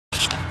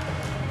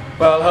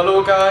Well,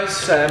 hello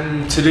guys.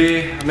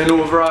 Today I'm in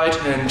Override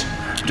and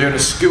I'm doing a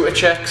scooter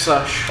check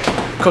slash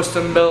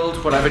custom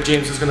build, whatever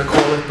James is going to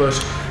call it. But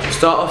to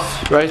start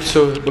off, right,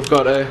 so we've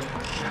got a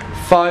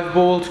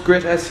 5-bolt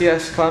grit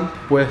SCS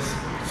clamp with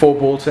 4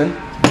 bolts in.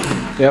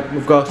 Yep,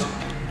 we've got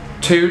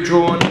 2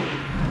 Drone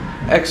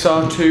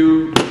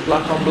XR2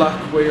 black on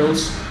black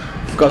wheels.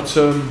 We've got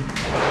some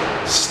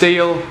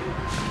steel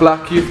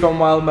black Youth Gone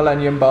Wild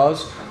Millennium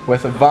bars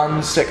with a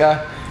Van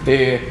sticker,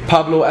 a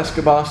Pablo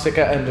Escobar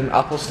sticker and an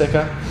Apple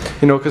sticker,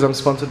 you know, because I'm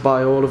sponsored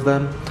by all of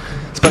them,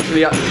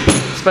 especially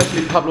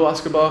Pablo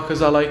Escobar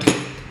because I like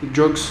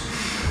drugs.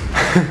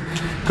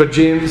 Got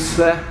James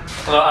there.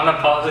 Hello, I'm not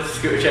part of this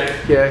scooter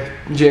check. Yeah,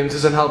 James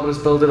isn't helping us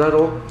build it at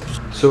all.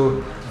 So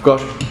we've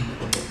got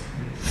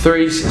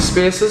 3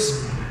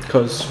 spaces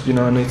because, you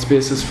know, I need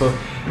spaces for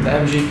the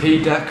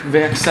MGP deck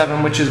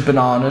VX7, which is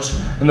bananaed,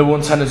 and the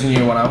 110 is a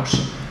new one out.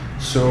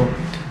 So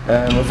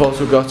we've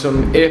also got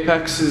some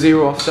Apex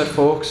 0 offset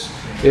forks,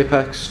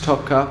 Apex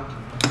top cap.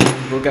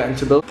 We'll get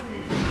into build.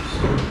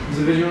 Is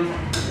the video?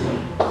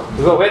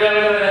 Wait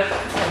there.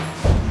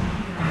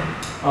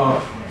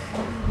 Oh.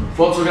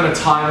 We're also going to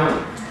time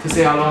it to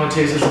see how long it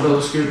takes us to build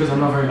a scooter because I'm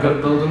not very good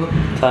at building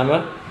them.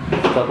 Timer.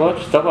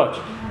 Stopwatch.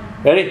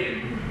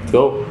 Ready? Let's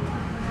go.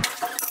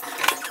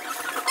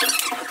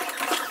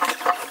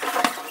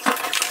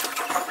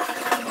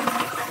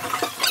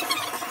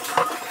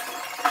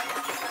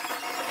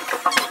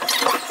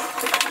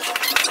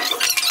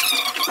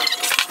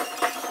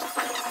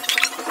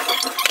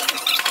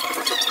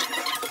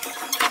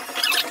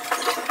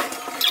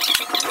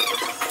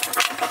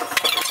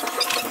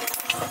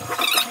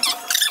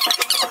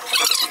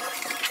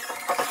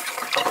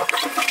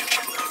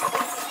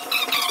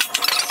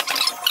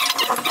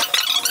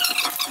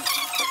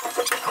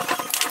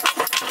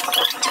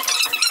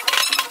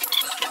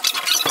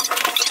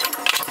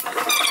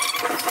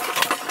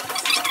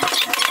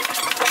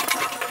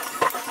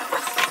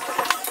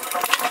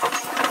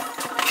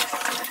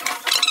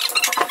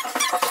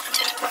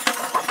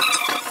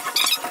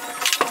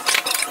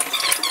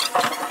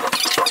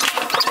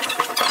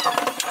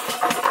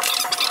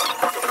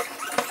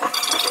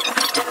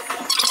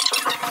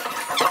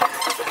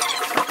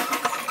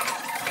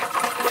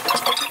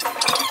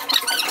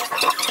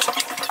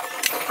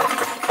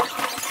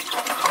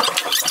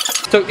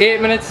 Took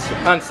 8 minutes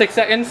and 6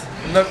 seconds.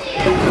 Nope.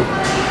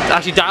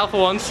 Actually, dial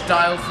for once.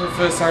 Dial for the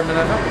first time in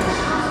ever.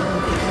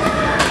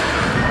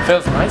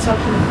 Feels nice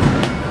actually.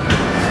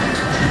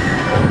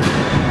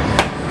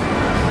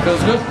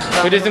 Feels good.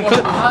 Now We did some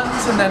clips.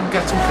 hands and then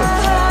get some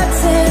clips.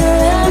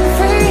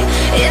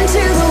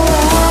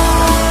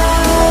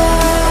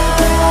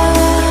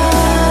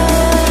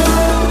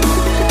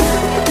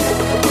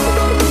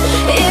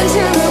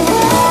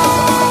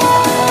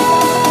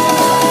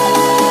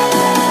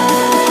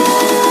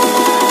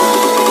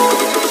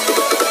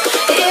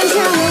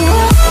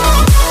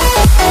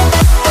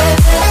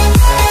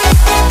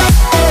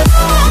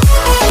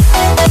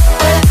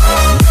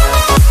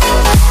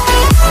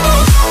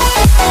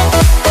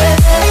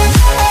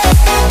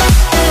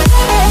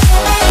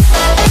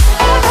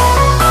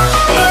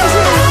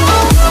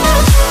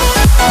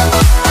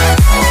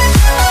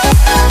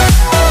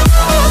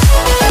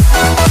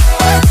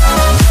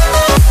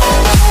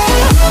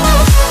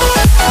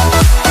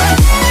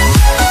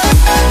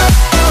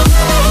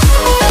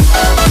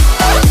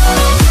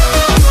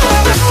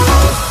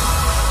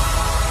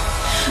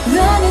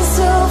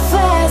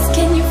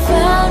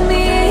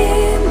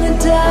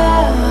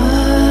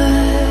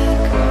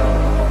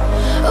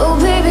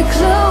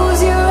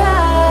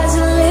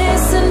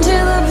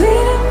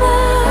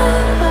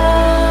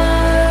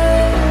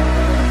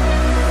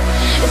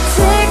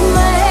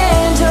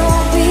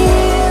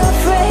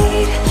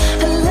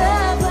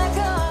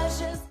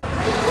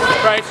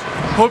 Right,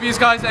 hope you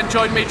guys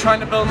enjoyed me trying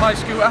to build my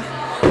scooter.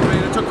 I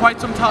mean, it took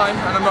quite some time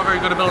and I'm not very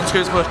good at building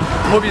scooters, but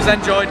hope you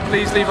enjoyed.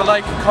 Please leave a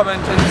like,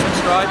 comment and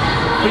subscribe.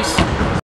 Peace.